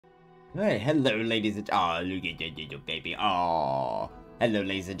Hey, hello, ladies and oh, look at that little baby. Oh, hello,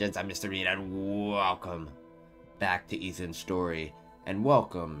 ladies and gents. I'm Mr. Reed, and welcome back to Ethan's story, and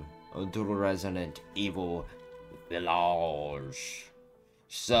welcome to Resident Evil Village.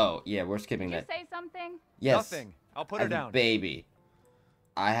 So, yeah, we're skipping Did you that. say something? Yes, Nothing. I'll put I her have the down. baby.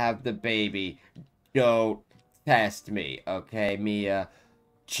 I have the baby. Don't test me, okay, Mia?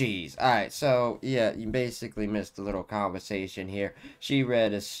 Jeez. Alright, so, yeah, you basically missed a little conversation here. She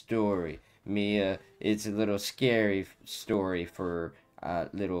read a story. Mia, it's a little scary story for,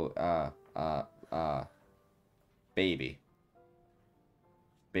 little, baby.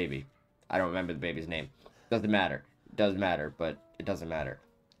 Baby. I don't remember the baby's name. Doesn't matter. It does matter, but it doesn't matter.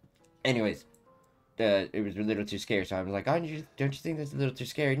 Anyways, it was a little too scary, so I was like, don't you think that's a little too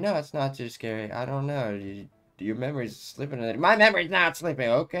scary? No, it's not too scary. I don't know. Your memory's slipping. My memory's not slipping.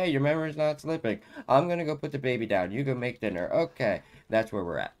 Okay, your memory's not slipping. I'm gonna go put the baby down. You go make dinner. Okay, that's where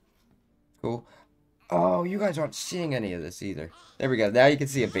we're at. Cool. Oh, you guys aren't seeing any of this either. There we go. Now you can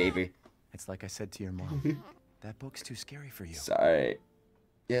see a baby. It's like I said to your mom. That book's too scary for you. Sorry.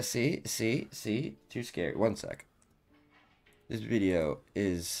 Yeah, see? Too scary. One sec. This video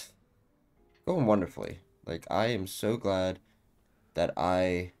is going wonderfully. Like, I am so glad that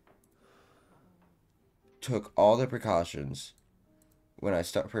I took all the precautions when I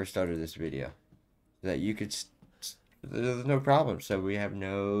first started this video, so that you could there's no problem, so we have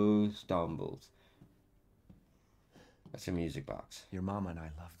no stumbles. That's a music box. Your mama and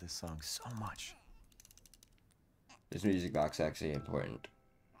I love this song so much. This music box is actually important.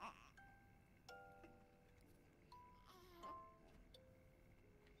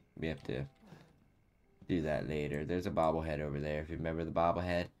 We have to do that later. There's a bobblehead over there. If you remember the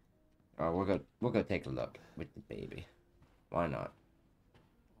bobblehead, we'll go take a look with the baby. Why not?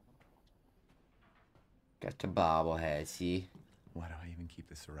 Got the bobblehead. See? Why do I even keep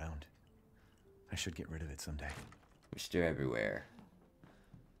this around? I should get rid of it someday. They're everywhere.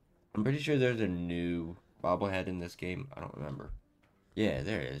 I'm pretty sure there's a new bobblehead in this game. I don't remember. Yeah,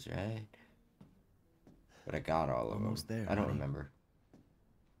 there is, right? But I got all of Almost them. there, I don't honey. remember.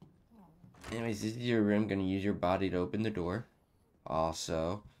 Anyways, this is your room. Gonna use your body to open the door.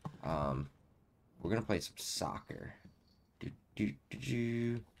 Also, we're gonna play some soccer.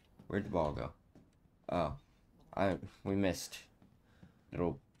 Where'd the ball go? Oh, we missed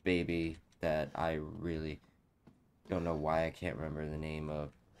little baby that I really don't know why I can't remember the name of.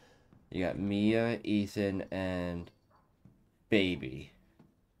 You got Mia, Ethan, and baby.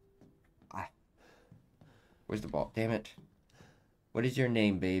 Where's the ball? Damn it. What is your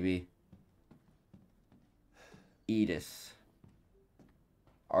name, baby? Edith.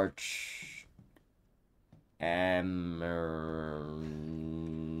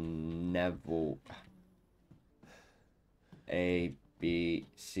 Neville. A, B,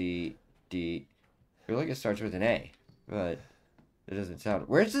 C, D. I feel like it starts with an A, but it doesn't sound.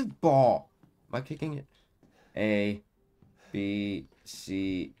 Where's this ball? Am I kicking it? A, B,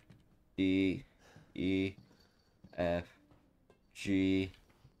 C, D, E, F, G.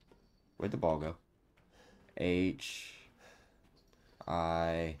 Where'd the ball go? H,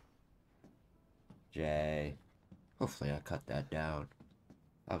 I, J. Hopefully I cut that down.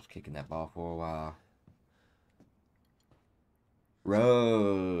 I was kicking that ball for a while.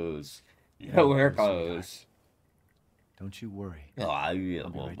 Rose. Nowhere goes. Don't you worry. Oh, I'll be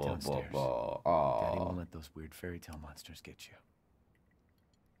right downstairs. Daddy Oh. won't let those weird fairy tale monsters get you.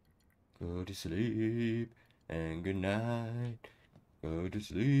 Go to sleep and good night. Go to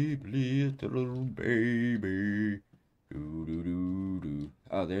sleep, little baby. Do do do do.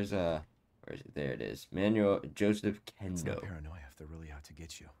 Oh, there's a. Where is it? There it is. Manuel Joseph It's not Kendo. paranoia if they're really out to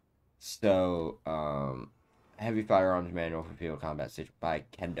get you. So, heavy firearms manual for field combat stitched by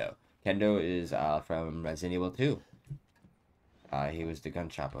Kendo. Kendo is from Resident Evil 2. He was the gun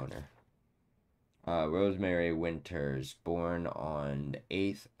shop owner. Rosemary Winters, born on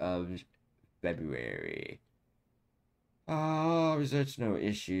the 8th of February. Results no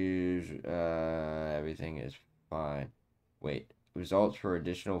issues. Everything is fine. Wait, results for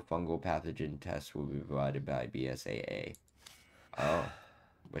additional fungal pathogen tests will be provided by BSAA. Oh,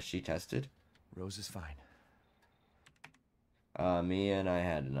 was she tested? Rose is fine. Mia and I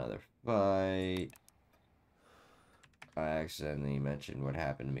had another fight. I accidentally mentioned what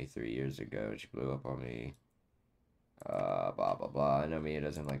happened to me 3 years ago. She blew up on me. Blah, blah, blah. I know Mia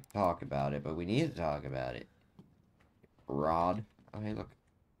doesn't like to talk about it, but we need to talk about it. Rod. Oh, hey, look.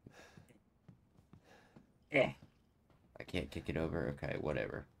 Yeah. I can't kick it over? Okay,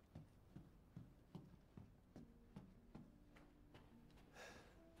 whatever.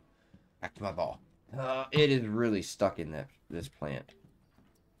 Back to my ball. It is really stuck in this plant.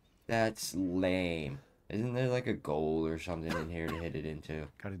 That's lame. Isn't there like a goal or something in here to hit it into?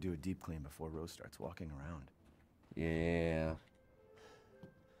 Gotta do a deep clean before Rose starts walking around. Yeah.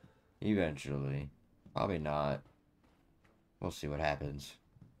 Eventually. Probably not. We'll see what happens.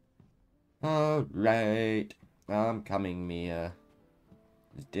 Alright. I'm coming, Mia.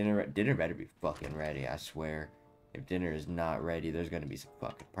 Dinner better be fucking ready, I swear. If dinner is not ready, there's gonna be some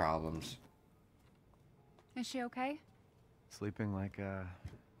fucking problems. Is she okay? Sleeping like a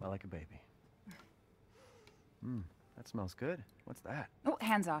baby. That smells good. What's that? Oh,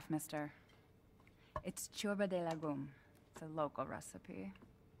 hands off, mister. It's churba de legume. It's a local recipe.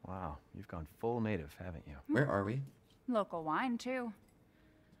 Wow, you've gone full native, haven't you? Where are we? Local wine, too.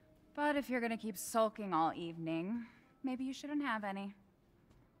 But if you're gonna keep sulking all evening, maybe you shouldn't have any.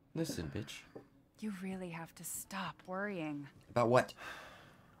 Listen, bitch. You really have to stop worrying. About what?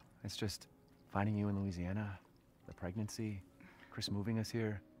 It's just finding you in Louisiana, the pregnancy, Chris moving us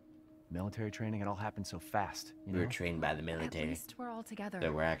here, military training. It all happened so fast. You know? We were trained by the At military. least we're all together.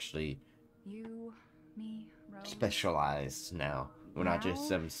 So we're actually You, me, Rose. specialized now. We're not just Now?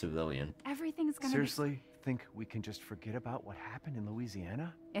 some civilian. Everything's gonna Seriously, think we can just forget about what happened in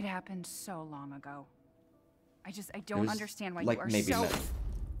Louisiana? be... It happened so long ago. I It don't was understand why like you are maybe so...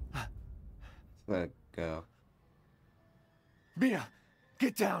 Let go. Mia,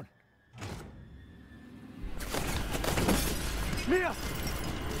 get down! Mia!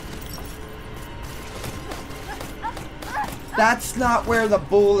 That's not where the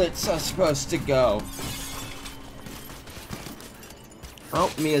bullets are supposed to go.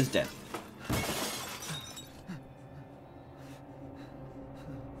 Oh, Mia's dead.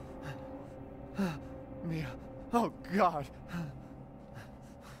 Mia, oh God!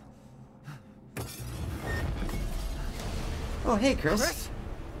 Oh, hey, Chris. Chris?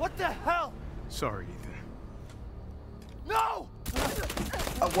 What the hell? Sorry, Ethan. No!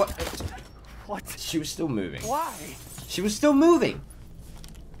 What? What? She was still moving. Why? She was still moving.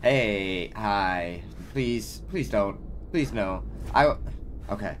 Hey, hi. Please, please don't. Please no.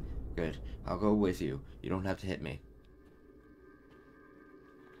 Okay, good. I'll go with you. You don't have to hit me.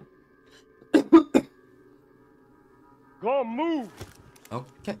 Go move!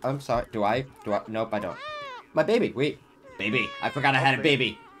 Okay, I'm sorry. Do I? Nope, I don't. My baby, wait. Baby, I forgot I had a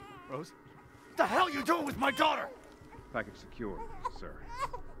baby. Rose? What the hell are you doing with my daughter? Package secured, sir.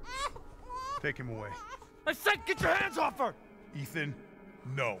 Take him away. I said get your hands off her! Ethan,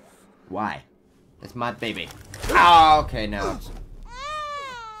 no. Why? It's my baby. Oh, okay, now it's...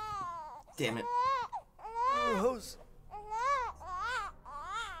 Damn it. Rose?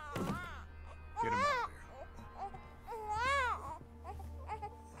 Get him out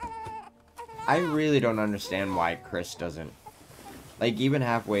I really don't understand why Chris doesn't... Like, even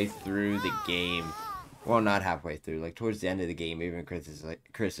halfway through the game... Well, not halfway through. Like, towards the end of the game, even Chris is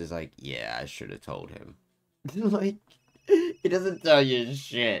like, yeah, I should have told him. Like, he doesn't tell you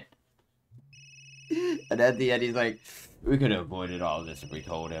shit. And at the end, he's like, we could have avoided all this if we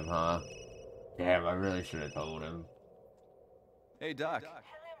told him, huh? Damn, I really should have told him. Hey, Doc. Hello,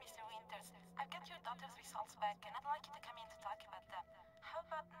 Mr. Winters. I've got your doctor's results back, and I'd like you to come in to talk about them. How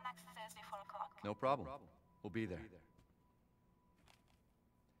about next Thursday, 4 o'clock? No problem. We'll be there.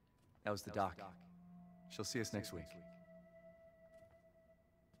 That was the doc. She'll see us next week.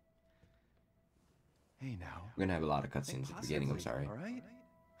 Hey, now. We're gonna have a lot of cutscenes at the beginning, I'm sorry. All right?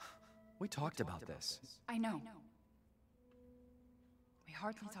 We talked about this. I know. We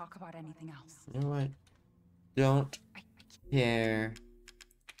hardly talk about anything else. You know what? Don't care.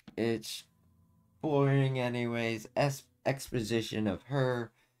 It's boring anyways. Exposition of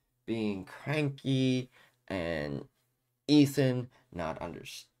her being cranky and Ethan not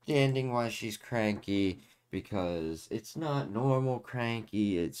understanding why she's cranky because it's not normal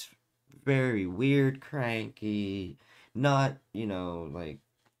cranky. It's very weird cranky. Not, you know, like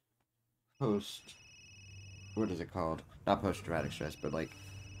what is it called? Not post-traumatic stress, but like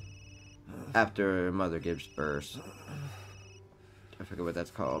after a mother gives birth. I forget what that's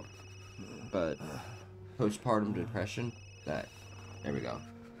called. But postpartum depression? There we go.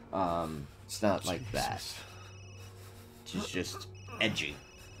 It's not like that. She's just edgy.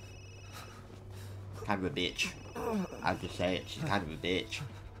 Kind of a bitch. I'll just say it, she's kind of a bitch.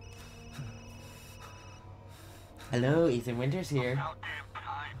 Hello, Ethan Winters here. About damn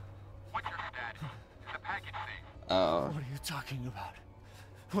time. What's your status? Is the package safe? Oh, What are you talking about?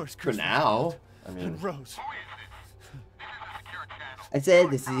 Where's for Chris? now. I mean, And Who Rose. is this? This is a secure channel. I said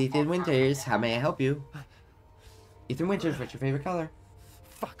this is Ethan Winters. How may I help you? Ethan Winters, what's your favorite color?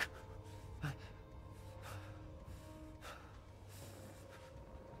 Fuck.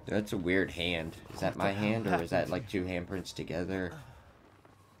 That's a weird hand. Is that my hand, or is that like two handprints together?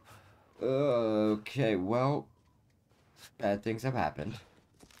 Okay, well, bad things have happened.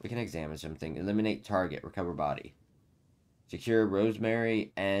 We can examine something. Eliminate target, recover body. Secure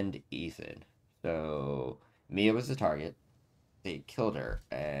Rosemary and Ethan. So, Mia was the target. They killed her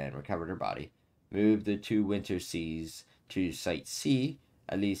and recovered her body. Move the 2 Winter Seas to Site C.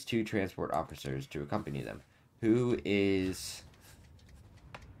 At least 2 transport officers to accompany them. Who is...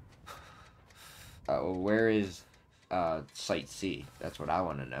 where is Site C? That's what I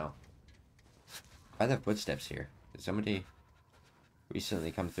want to know. Why are there footsteps here? Did somebody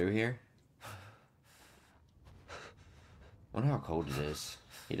recently come through here? Wonder how cold it is.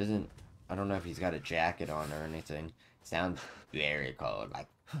 He doesn't... I don't know if he's got a jacket on or anything. Sounds very cold, like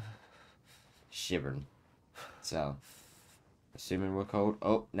shivering. So, assuming we're cold.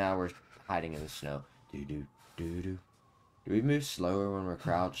 Oh, now we're hiding in the snow. Do. Do we move slower when we're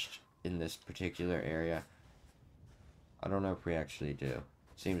crouched in this particular area? I don't know if we actually do.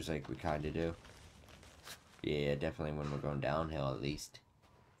 Seems like we kind of do. Yeah, definitely when we're going downhill at least.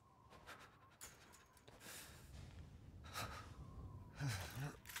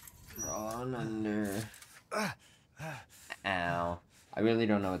 Crawling under. Ow. I really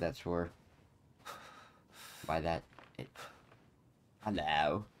don't know what that's for. Why that...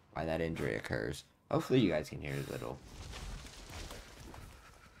 Hello. Why that injury occurs. Hopefully you guys can hear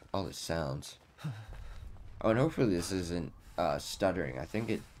all the sounds. Oh, and hopefully this isn't stuttering. I think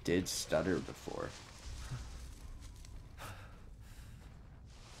it did stutter before.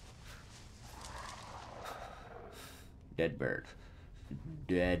 Dead bird.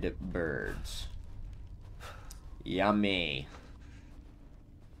 Dead birds. Yummy.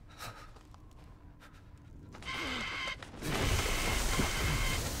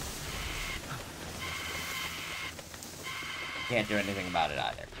 Can't do anything about it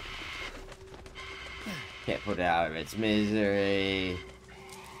either. Can't put it out of its misery.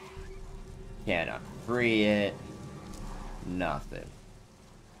 Can't free it. Nothing.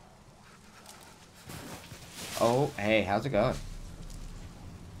 Oh, hey, how's it going?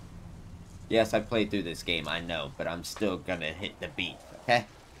 Yes, I played through this game, I know, but I'm still gonna hit the beat, okay?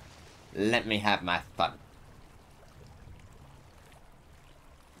 Let me have my fun.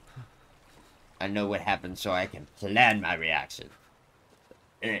 I know what happened so I can plan my reaction.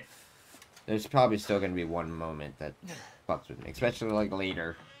 There's probably still gonna be one moment that fucks with me, especially like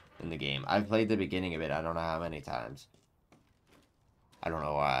later in the game. I've played the beginning of it, I don't know how many times. I don't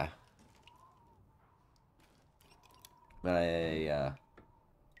know why. But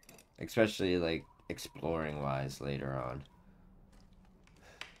especially like exploring wise later on,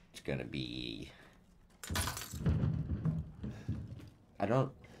 it's gonna be...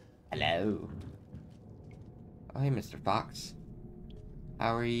 Hello. Oh, hey, Mr. Fox.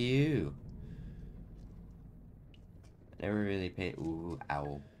 How are you? I never really paid... Ooh,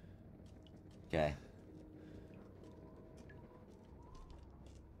 owl. Okay.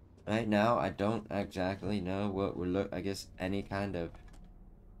 Right now, I don't exactly know what would look... I guess any kind of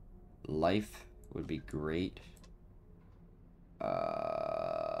life would be great.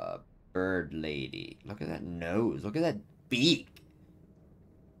 Bird lady. Look at that nose. Look at that beak.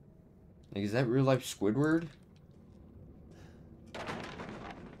 Like, is that real life Squidward?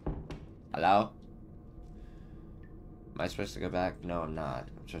 Hello? Am I supposed to go back? No, I'm not.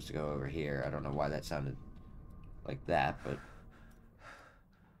 I'm supposed to go over here. I don't know why that sounded like that, but...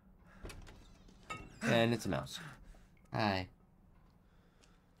 And it's a mouse. Hi.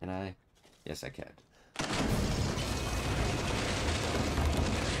 Can I? Yes, I can.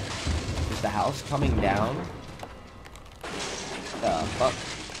 Is the house coming down? Fuck.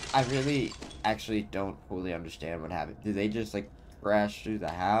 I really actually don't fully understand what happened. Did they just, like, crash through the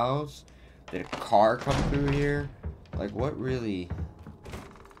house? Did a car come through here? Like, what really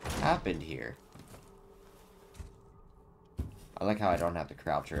happened here? I like how I don't have to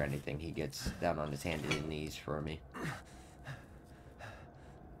crouch or anything. He gets down on his hands and knees for me.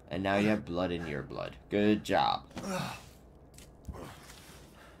 And now you have blood in your blood. Good job.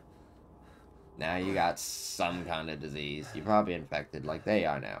 Now you got some kind of disease. You're probably infected like they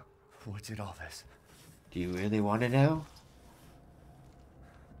are now. What did all this? Do you really want to know?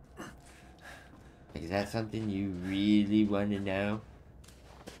 Is that something you really want to know?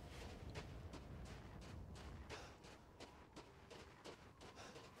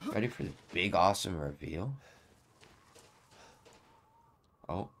 Ready for the big awesome reveal?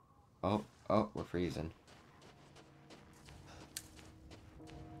 Oh, we're freezing.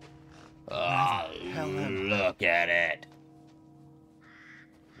 Oh, look at it.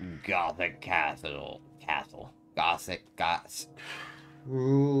 Gothic castle.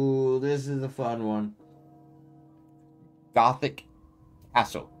 Ooh, this is a fun one. Gothic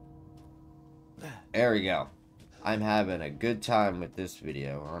castle. There we go. I'm having a good time with this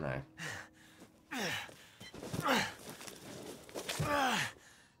video, aren't I?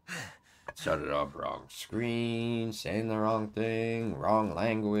 Started off wrong screen, saying the wrong thing, wrong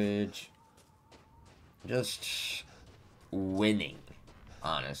language. Just winning,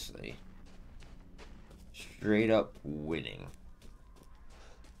 honestly. Straight up winning.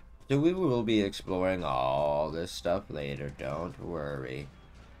 So we will be exploring all this stuff later, don't worry.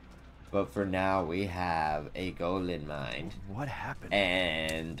 But for now, we have a goal in mind. What happened?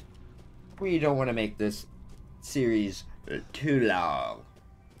 And we don't want to make this series too long.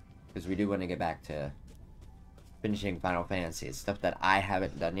 Because we do want to get back to finishing Final Fantasy. It's stuff that I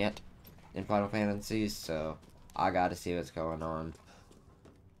haven't done yet in Final Fantasy, so I gotta see what's going on.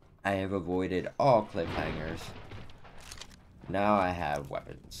 I have avoided all cliffhangers. Now I have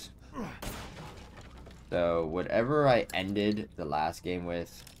weapons. So whatever I ended the last game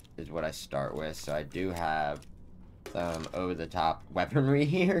with is what I start with. So I do have some over-the-top weaponry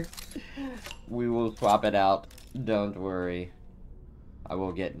here. We will swap it out. Don't worry. I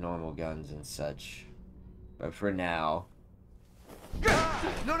will get normal guns and such. But for now...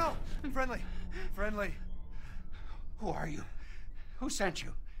 No, no! Friendly! Friendly! Who are you? Who sent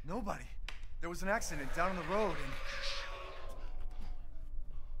you? Nobody. There was an accident down on the road and...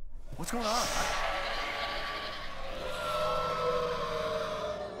 What's going on?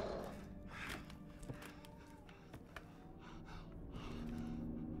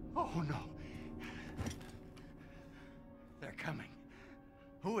 Oh no. They're coming.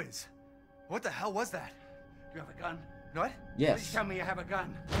 Who is? What the hell was that? You have a gun? What? Yes. Please tell me you have a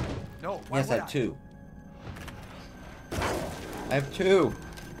gun. No, why Yes, I would have two. I have two.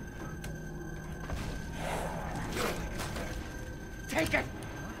 Take it!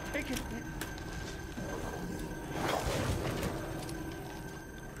 Take it!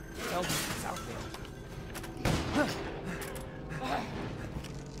 Tell me it's out there.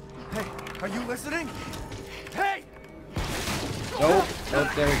 Hey, are you listening? Hey! Nope. Nope,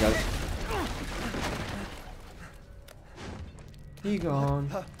 there we go. He gone.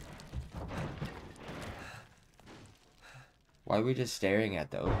 Why are we just staring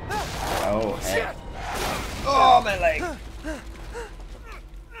at those? Oh, hey. Oh, my leg!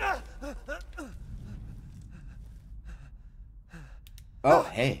 Oh,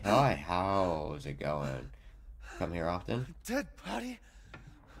 hey, hi, how's it going? Come here often? Dead body?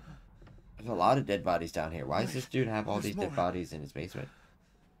 There's a lot of dead bodies down here. Why does this dude have all There's these dead more. bodies in his basement?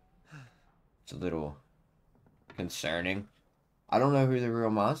 It's a little concerning. I don't know who the real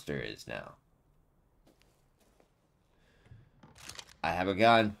monster is now. I have a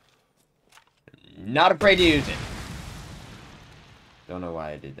gun. Not afraid to use it. Don't know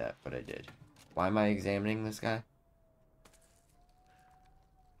why I did that, but I did. Why am I examining this guy?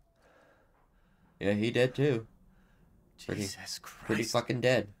 Yeah, he dead too. Jesus Christ. Pretty fucking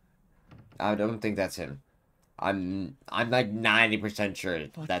dead. I don't think that's him. I'm like 90% sure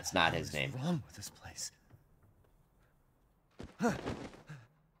What that's the not hell his is name. wrong with this place?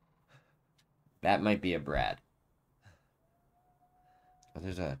 That might be a Brad. Oh,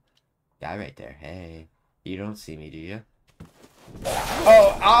 there's a guy right there. Hey, you don't see me, do you?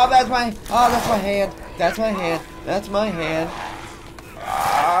 Oh, that's my hand. That's my hand. That's my hand.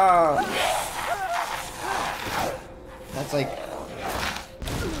 Ah. That's like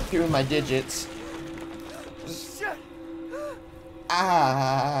two of my digits. Shit!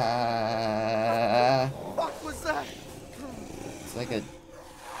 Ah. What was that? It's like a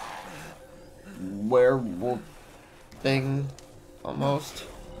werewolf thing, almost.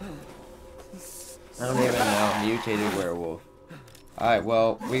 I don't even know. Mutated werewolf. Alright,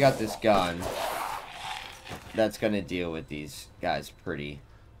 well, we got this gun. That's gonna deal with these guys pretty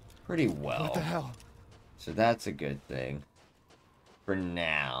well. What the hell? So that's a good thing. For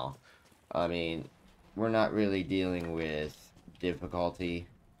now. I mean, we're not really dealing with difficulty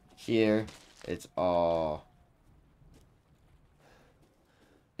here. It's all...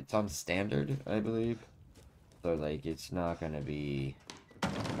 It's on standard, I believe. So, like, it's not gonna be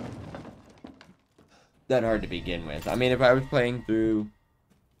that hard to begin with. I mean, if I was playing through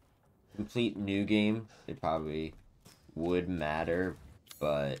complete new game, it probably would matter,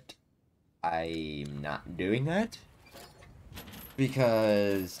 but I'm not doing that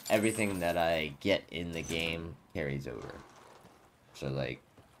because everything that I get in the game carries over. So, like,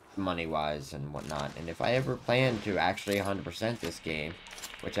 money-wise and whatnot. And if I ever plan to actually 100% this game,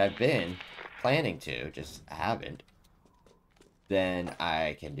 which I've been planning to, just haven't, then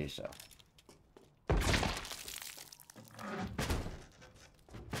I can do so.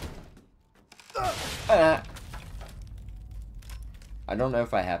 I don't know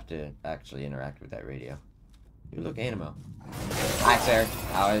if I have to actually interact with that radio. You look Animo. Hi, sir.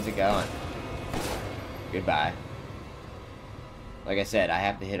 How is it going? Goodbye. Like I said, I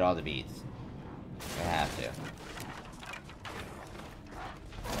have to hit all the beats. I have to.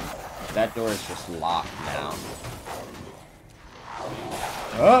 That door is just locked now.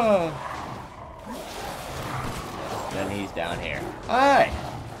 Oh! Then he's down here. Alright!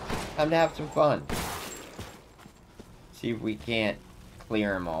 Time to have some fun. See if we can't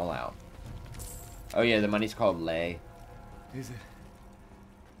clear them all out. Oh yeah, the money's called lay. Is it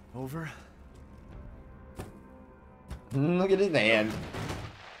over? Look at his hand.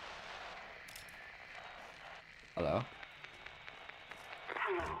 Hello?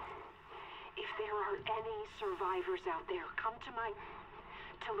 Hello. If there are any survivors out there, come to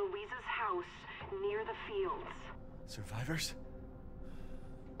Louisa's house near the fields. Survivors?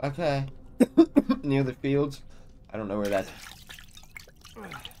 Okay. Near the fields? I don't know where that's...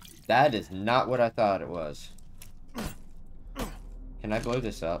 That is not what I thought it was. Can I blow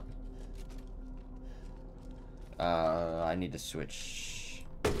this up? I need to switch.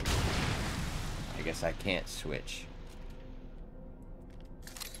 I guess I can't switch.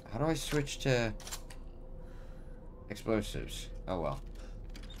 How do I switch to explosives? Oh well.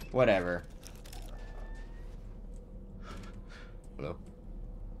 Whatever. Hello?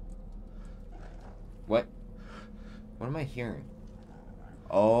 What? What am I hearing?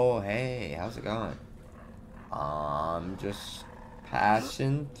 Oh, hey, how's it going? I'm just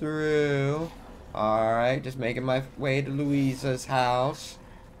passing through. Alright, just making my way to Louisa's house.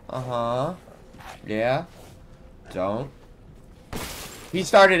 Uh-huh. Yeah. Don't. He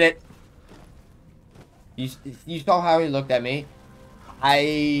started it. You saw how he looked at me.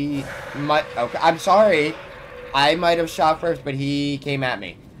 Okay, I'm sorry. I might have shot first, but he came at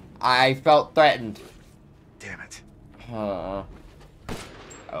me. I felt threatened. Damn it. Oh.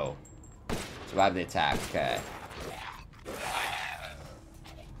 Survive the attack. Okay.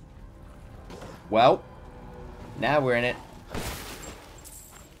 Well, now we're in it.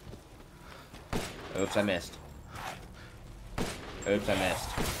 Oops, I missed. Oops, I missed.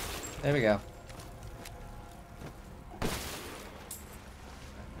 There we go.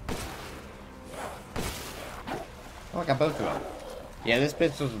 Oh, I got both of them. Yeah, this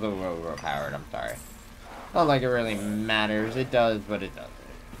pistol's a little overpowered, I'm sorry. Not like it really matters. It does, but it doesn't.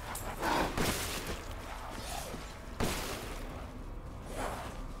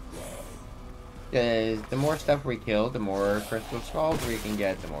 The more stuff we kill, the more crystal skulls we can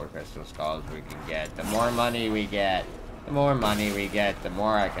get, the more crystal skulls we can get, the more money we get, the more money we get, the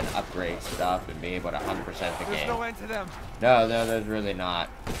more I can upgrade stuff and be able to 100% the game. There's no end to them. No, there's really not.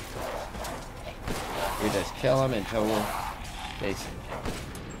 We just kill them until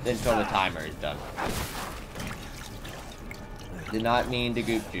the timer is done. Did not mean the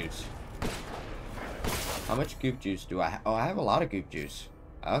goop juice. How much goop juice do I have? Oh, I have a lot of goop juice.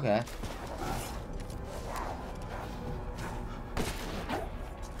 Okay.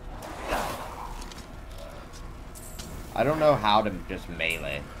 I don't know how to just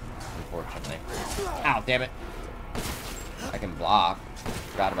melee, unfortunately. Ow, damn it. I can block.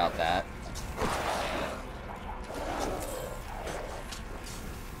 Forgot about that.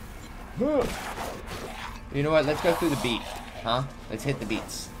 You know what? Let's go through the beat. Huh? Let's hit the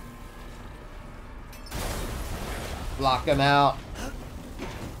beats. Block them out.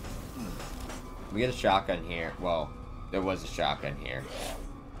 We get a shotgun here. Well, there was a shotgun here.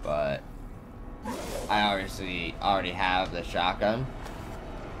 But I obviously already have the shotgun.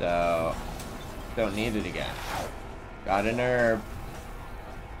 So don't need it again. Got an herb.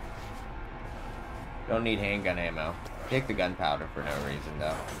 Don't need handgun ammo. Take the gunpowder for no reason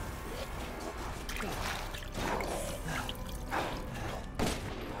though.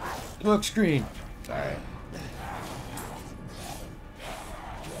 Smoke screen. Sorry.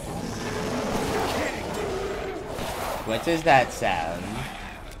 What does that sound?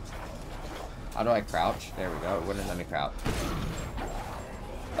 How do I crouch? There we go. It wouldn't let me crouch.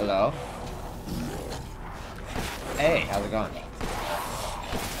 Hello? Hey, how's it going?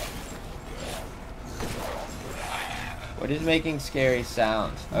 What is making scary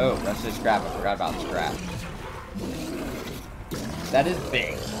sounds? Oh, that's just scrap. I forgot about scrap. That is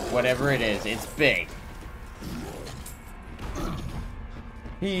big. Whatever it is, it's big.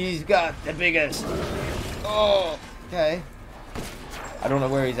 He's got the biggest. Oh, okay. I don't know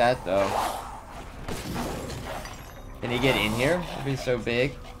where he's at, though. Can he get in here if he's so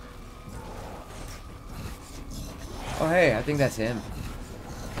big? Oh, hey, I think that's him.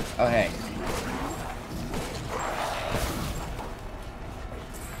 Oh, hey.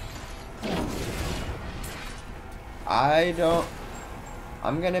 I don't...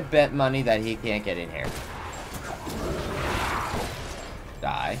 I'm gonna bet money that he can't get in here.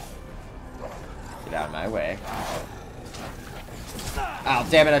 Die. Get out of my way. Oh,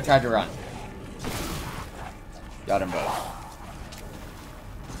 damn it, I tried to run. Got them both.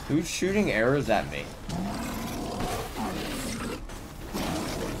 Who's shooting arrows at me?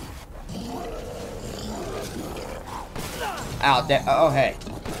 Ow, oh, hey.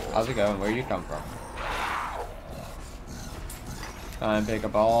 How's it going? Where you come from? Time to pick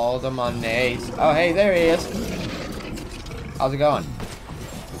up all the monies. Oh, hey, there he is. How's it going?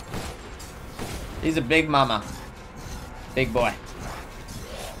 He's a big mama. Big boy.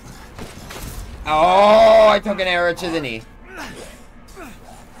 Oh, I took an arrow to the knee.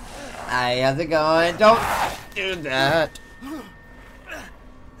 Hi, how's it going? Don't do that.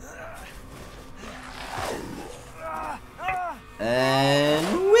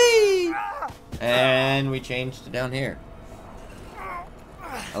 And we changed to down here.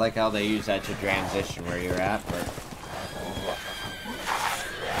 I like how they use that to transition where you're at.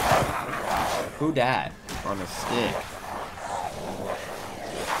 Who died on a stick?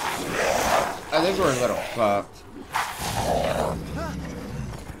 I think we're a little fucked.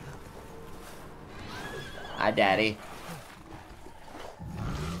 Hi, Daddy.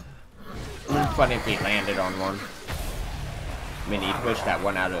 It would be funny if he landed on one. I mean, he pushed that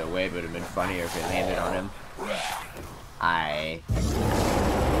one out of the way, but it would have been funnier if it landed on him. Hi.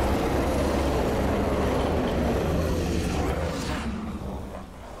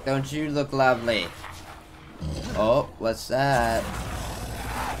 Don't you look lovely? Oh, what's that?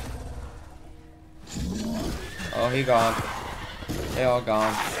 Oh, he gone. They all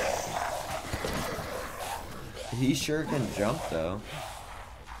gone. He sure can jump, though.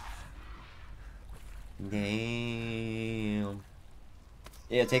 Damn.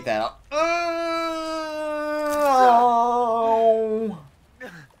 Yeah, take that out. Oh!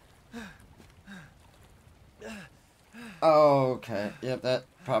 Okay. Yep, that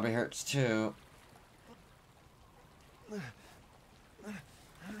probably hurts too.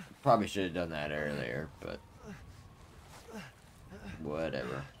 Probably should have done that earlier, but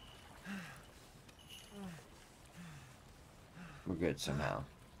whatever. We're good somehow.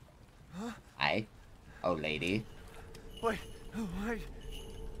 Hi, old lady. Wait.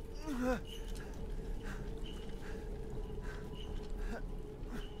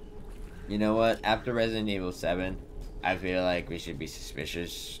 You know what? After Resident Evil 7, I feel like we should be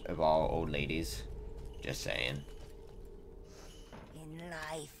suspicious of all old ladies. Just saying. In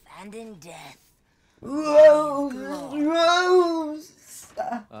life and in death. Rose!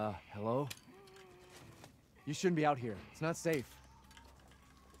 Hello? You shouldn't be out here. It's not safe.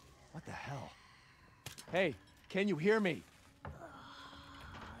 What the hell? Hey, can you hear me?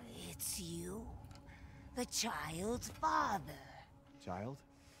 It's you, the child's father. Child?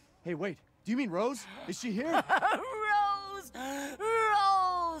 Hey, wait. Do you mean Rose? Is she here? Rose!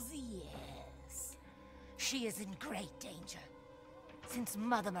 Rose, yes. She is in great danger. Since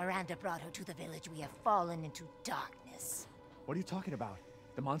Mother Miranda brought her to the village, we have fallen into darkness. What are you talking about?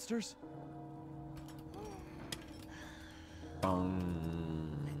 The monsters?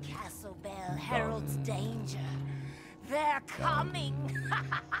 The castle bell heralds danger. They're coming!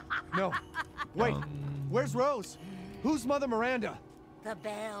 No. Wait. Where's Rose? Who's Mother Miranda? The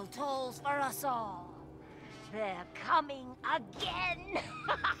bell tolls for us all. They're coming again!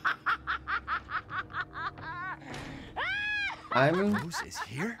 Rose is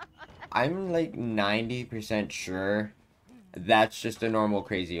here? I'm like 90% sure that's just a normal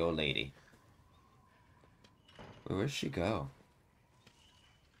crazy old lady. Wait, where'd she go?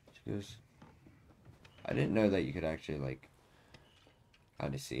 She goes... I didn't know that you could actually like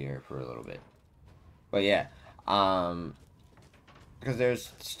kind of see her for a little bit. But yeah, because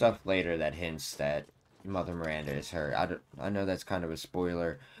there's stuff later that hints that Mother Miranda is her. I know that's kind of a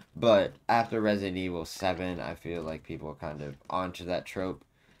spoiler, but after Resident Evil 7, I feel like people are kind of onto that trope.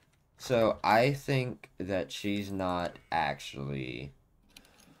 So I think that she's not actually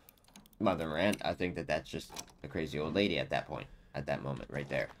Mother Miranda. I think that that's just a crazy old lady at that point, at that moment right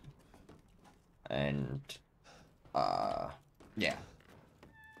there. And, yeah.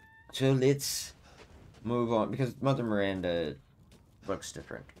 So let's move on, because Mother Miranda looks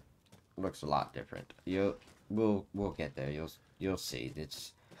different. Looks a lot different. We'll get there. You'll see.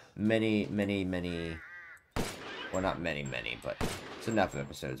 It's many, well, not many, but it's enough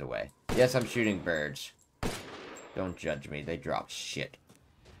episodes away. Yes, I'm shooting birds. Don't judge me. They drop shit.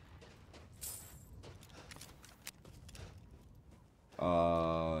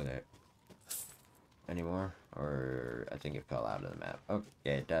 There. Any more? Or I think it fell out of the map.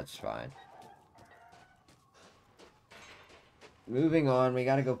 Okay, that's fine. moving on, we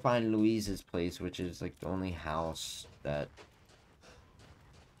gotta go find Louise's place, which is like the only house that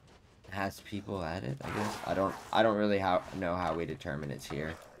has people at it, I guess. I don't really know how we determine it's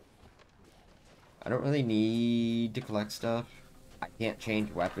here. I don't really need to collect stuff. I can't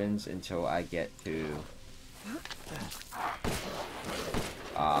change weapons until I get to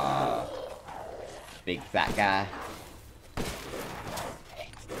big fat guy.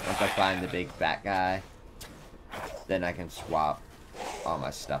 Once I find the big fat guy, then I can swap all my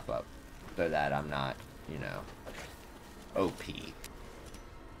stuff up so that I'm not, you know, OP.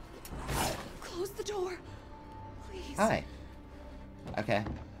 Close the door, please. Hi. Okay.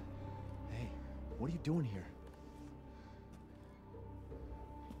 Hey, what are you doing here?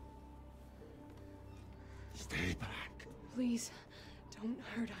 Stay back. Please, don't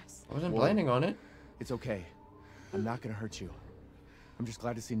hurt us. I wasn't planning on it. It's okay. I'm not gonna hurt you. I'm just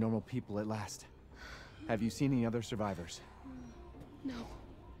glad to see normal people at last. Have you seen any other survivors? No.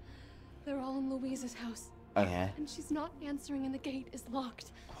 They're all in Louise's house. Okay. And she's not answering and the gate is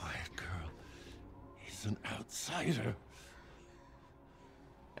locked. Quiet girl. He's an outsider.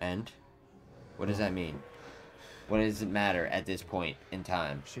 And? What does that mean? What does it matter at this point in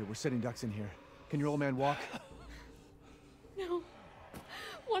time? Shit, we're sitting ducks in here. Can your old man walk? No.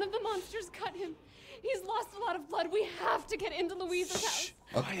 One of the monsters cut him. He's lost a lot of blood. We have to get into Louise's house.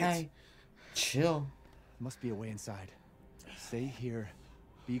 Okay. Chill. Must be a way inside. Stay here.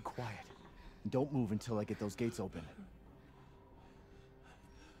 Be quiet. And don't move until I get those gates open.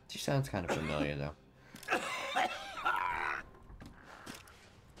 She sounds kind of familiar, though.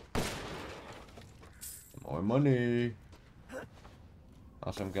 More money.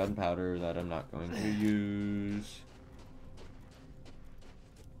 Awesome gunpowder that I'm not going to use.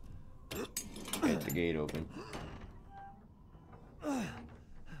 Get the gate open.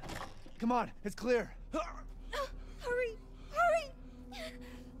 Come on, it's clear. Hurry! Hurry!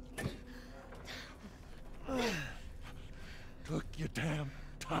 Took your damn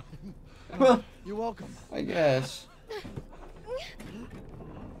time. You're welcome. I guess.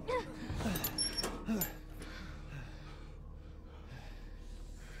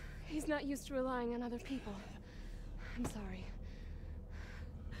 He's not used to relying on other people. I'm sorry.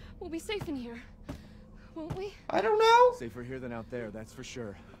 We'll be safe in here, won't we? I don't know. Safer here than out there, that's for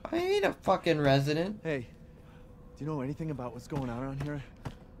sure. I ain't a fucking resident. Hey, do you know anything about what's going on around here?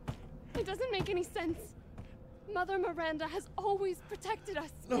 It doesn't make any sense. Mother Miranda has always protected us.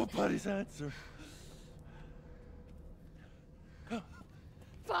 Nobody's answer.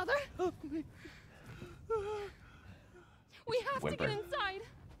 Father? We have Whimper. to get inside.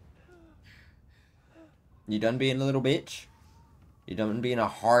 You done being a little bitch? You done being a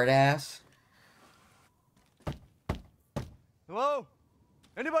hard ass? Hello?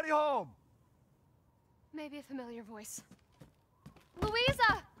 Anybody home? Maybe a familiar voice.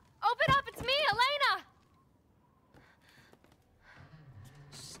 Louisa! Open up! It's me, Elena!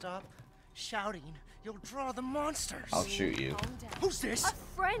 Stop shouting. You'll draw the monsters. I'll shoot you. Calm down. Who's this? A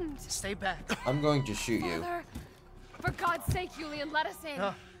friend! Stay back. I'm going to shoot you. Father! For God's sake, Julian, let us in.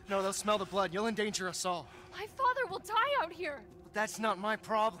 No, they'll smell the blood. You'll endanger us all. My father will die out here. But that's not my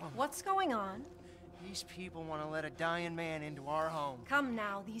problem. What's going on? These people want to let a dying man into our home. Come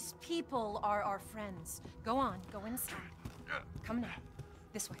now, these people are our friends. Go on, go inside. Come now,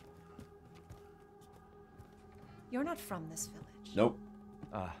 this way. You're not from this village. Nope.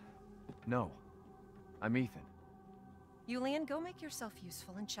 No. I'm Ethan. Julian, go make yourself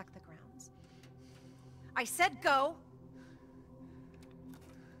useful and check the grounds. I said go!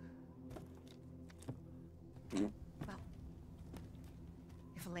 Well,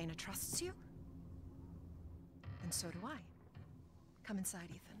 if Elena trusts you, then so do I. Come inside,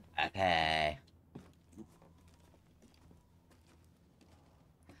 Ethan. Okay.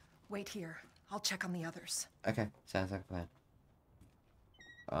 Wait here. I'll check on the others. Okay. Sounds like a plan.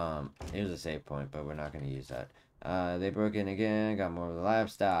 Here's a save point, but we're not going to use that. They broke in again, got more of the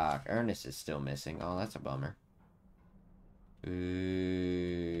livestock. Ernest is still missing. Oh, that's a bummer.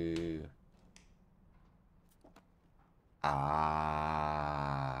 Ooh.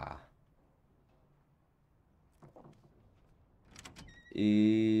 Ah.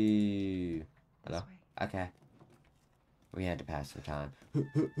 Ooh. Hello? Okay. We had to pass the time.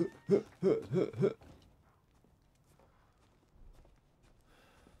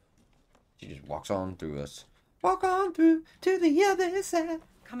 She just walks on through us. Walk on through to the other side.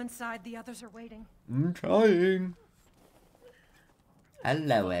 Come inside, the others are waiting. I'm trying.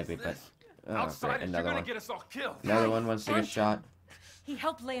 Hello, everybody. Oh, Outsiders, great, another you're gonna one. get us all killed. Another one wants to get shot. He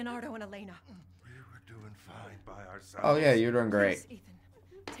helped Leonardo and Elena. We were doing fine by ourselves. Oh yeah, you're doing great. Please,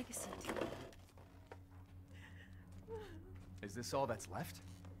 Ethan, take a seat. Is this all that's left?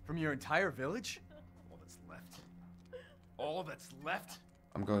 From your entire village? All that's left? All that's left?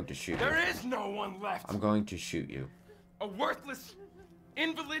 I'm going to shoot you. There is no one left! I'm going to shoot you. A worthless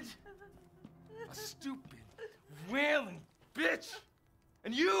invalid? A stupid, wailing bitch!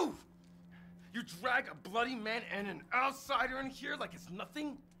 And you! You drag a bloody man and an outsider in here like it's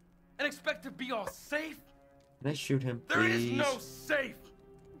nothing? And expect to be all safe? Can I shoot him, please? There is no safe!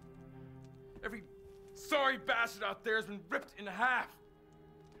 Every sorry bastard out there has been ripped in half.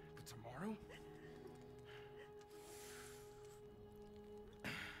 But tomorrow?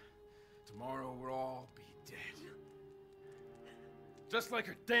 Tomorrow we'll all be dead. Just like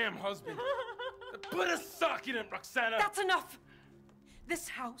her damn husband. Put a sock in it, Roxana! That's enough! This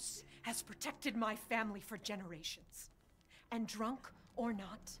house has protected my family for generations. And drunk or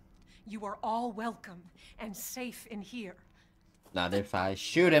not, you are all welcome and safe in here. Not if I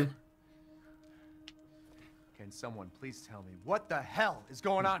shoot him. Can someone please tell me what the hell is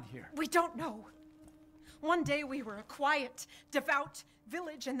going on here? We don't know. One day we were a quiet, devout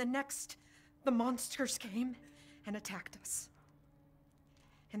village, and the next, the monsters came and attacked us.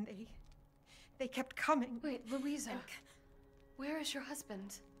 And they kept coming. Wait, Louisa. Where is your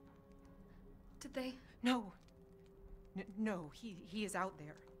husband? Did they? No. No, he is out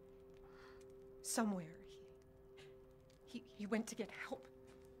there. Somewhere. He went to get help.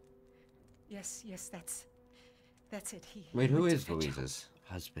 Yes, that's it. Wait, who is Louisa's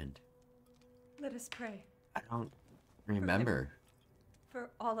husband? Let us pray. I don't remember. For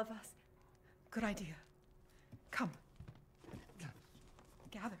all of us. Good idea. Come.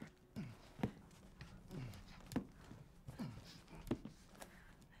 Gather.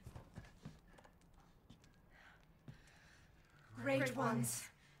 Great ones,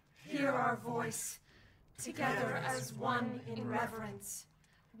 hear our voice. Together as one in reverence,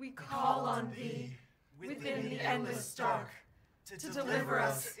 we call on thee within the endless dark to deliver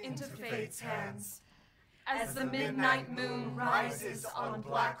us into fate's hands. As the midnight moon rises on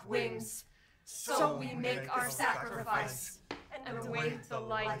black wings, so we make our sacrifice and await the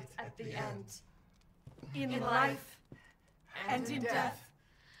light at the end. In life and in death,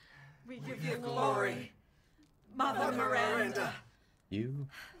 we give you glory, Mother Miranda. You?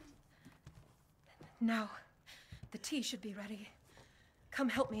 Now, the tea should be ready. Come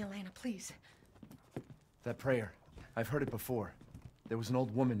help me, Elena, please. That prayer, I've heard it before. There was an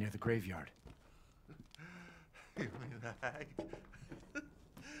old woman near the graveyard. You mean the hag?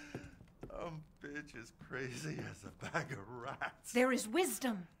 Bitch is crazy as a bag of rats. There is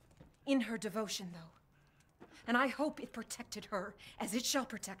wisdom in her devotion, though. And I hope it protected her as it shall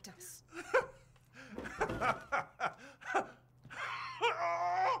protect us. What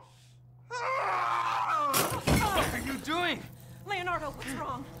are you doing? Leonardo, what's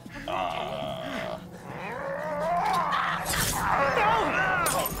wrong?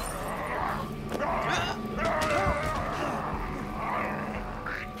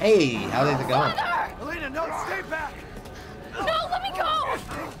 Hey, how is it going? Elena, no, stay back! No, let me go!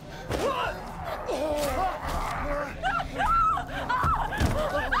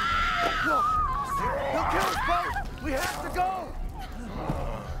 He'll kill us both! We have to go!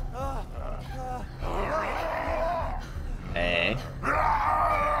 Hey.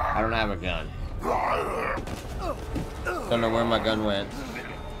 I don't have a gun. Don't know where my gun went.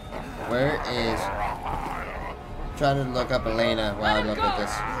 Where is... Trying to look up Elena while I look at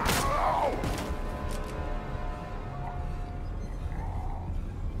this.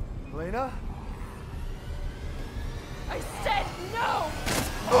 Elena? I said no!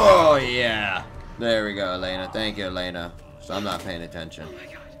 Oh, yeah. There we go, Elena. Thank you, Elena. So I'm not paying attention.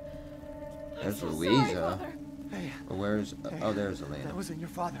 There's Louisa. Hey. Where's... Oh, there's Elena. That wasn't your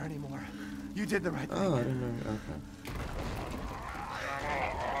father anymore. You did the right thing. Oh, I didn't know. Okay.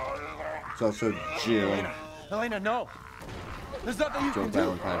 It's also Jill. Elena, no! There's nothing you Jill can do!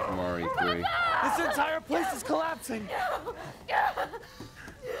 Valentine from RE3. This entire place is collapsing!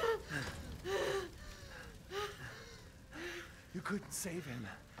 You couldn't save him.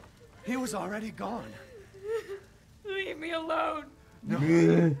 He was already gone. Leave me alone. No,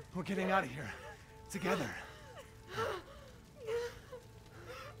 we're getting out of here. Together.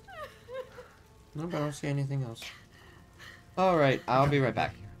 No, but I don't see anything else. Alright, I'll be right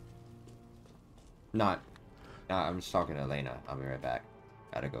back. I'm just talking to Elena. I'll be right back.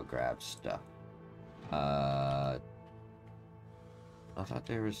 Gotta go grab stuff. I thought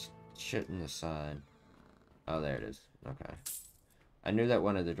there was shit in the sign. Oh, there it is. Okay. I knew that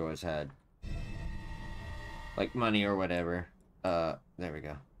one of the doors had, like, money or whatever. There we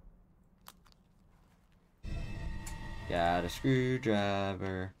go. Got a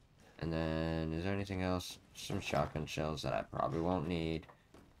screwdriver. And then, is there anything else? some shotgun shells that I probably won't need.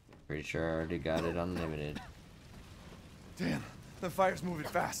 Pretty sure I already got it unlimited. Damn, the fire's moving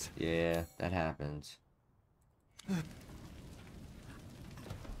fast. Yeah, that happens.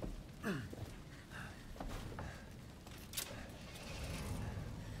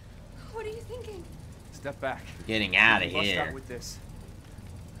 What are you thinking? Step back. Getting out of Bust here. out with this.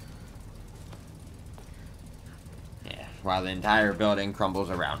 Yeah, while the entire building crumbles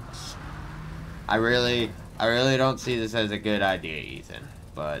around us. I really don't see this as a good idea, Ethan.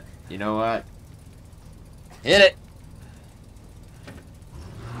 But you know what? Hit it.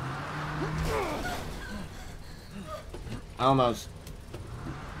 Almost.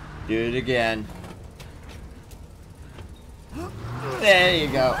 Do it again. There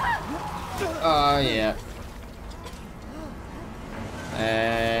you go. Oh yeah.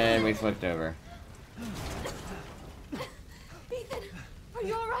 And we flipped over. Ethan, are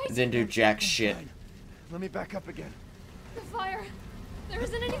you alright? Didn't do jack shit. Let me back up again. The fire. There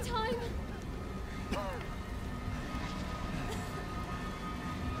isn't any time.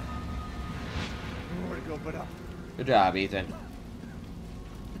 Nowhere to go but up. Good job, Ethan.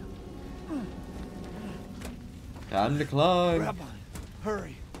 Time to climb. Grab on.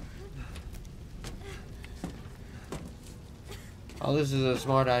 Hurry. Oh, this is a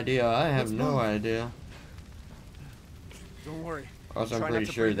smart idea. I have Let's no move. idea. Don't worry. Also, I'm Try not pretty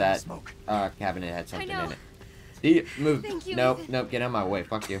to sure breathe in the that smoke. cabinet had something know. in it. See, move. Thank you, Nope, Ethan. nope. Get out of my way.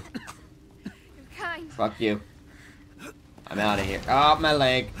 Fuck you. You're kind. Fuck you. I'm out of here. Oh, my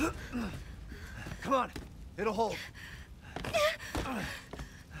leg. Come on. It'll hold.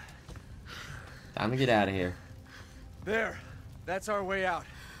 Time to get out of here. There. That's our way out.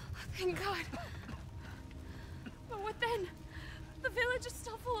 Thank God. But what then? The village is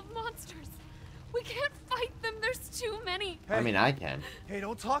still full of monsters. We can't fight them. There's too many. Hey. I mean, I can. Hey,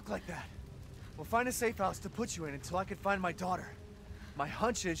 don't talk like that. We'll find a safe house to put you in until I can find my daughter. My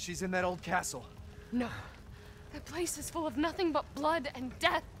hunch is she's in that old castle. No. That place is full of nothing but blood and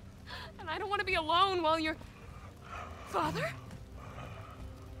death. And I don't want to be alone while you're... Father?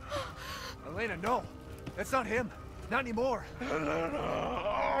 Elena, no. That's not him. Not anymore. He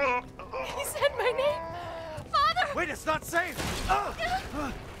said my name. Father! Wait, it's not safe.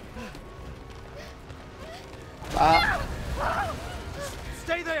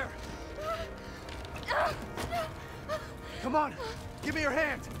 Stay there. Come on. Give me your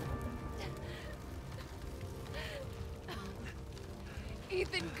hand.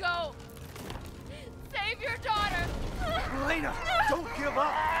 Ethan, go. Save your daughter. Elena, don't give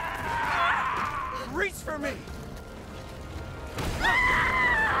up. Reach for me.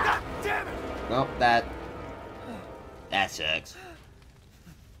 God damn it. Nope, that sucks.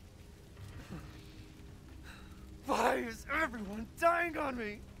 Why is everyone dying on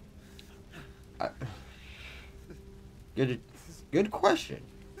me? Good question.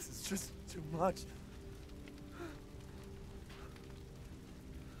 This is just too much.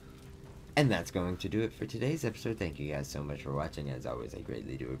 And that's going to do it for today's episode. Thank you guys so much for watching. As always, I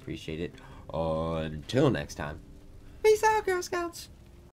greatly do appreciate it. Until next time, peace out, Girl Scouts.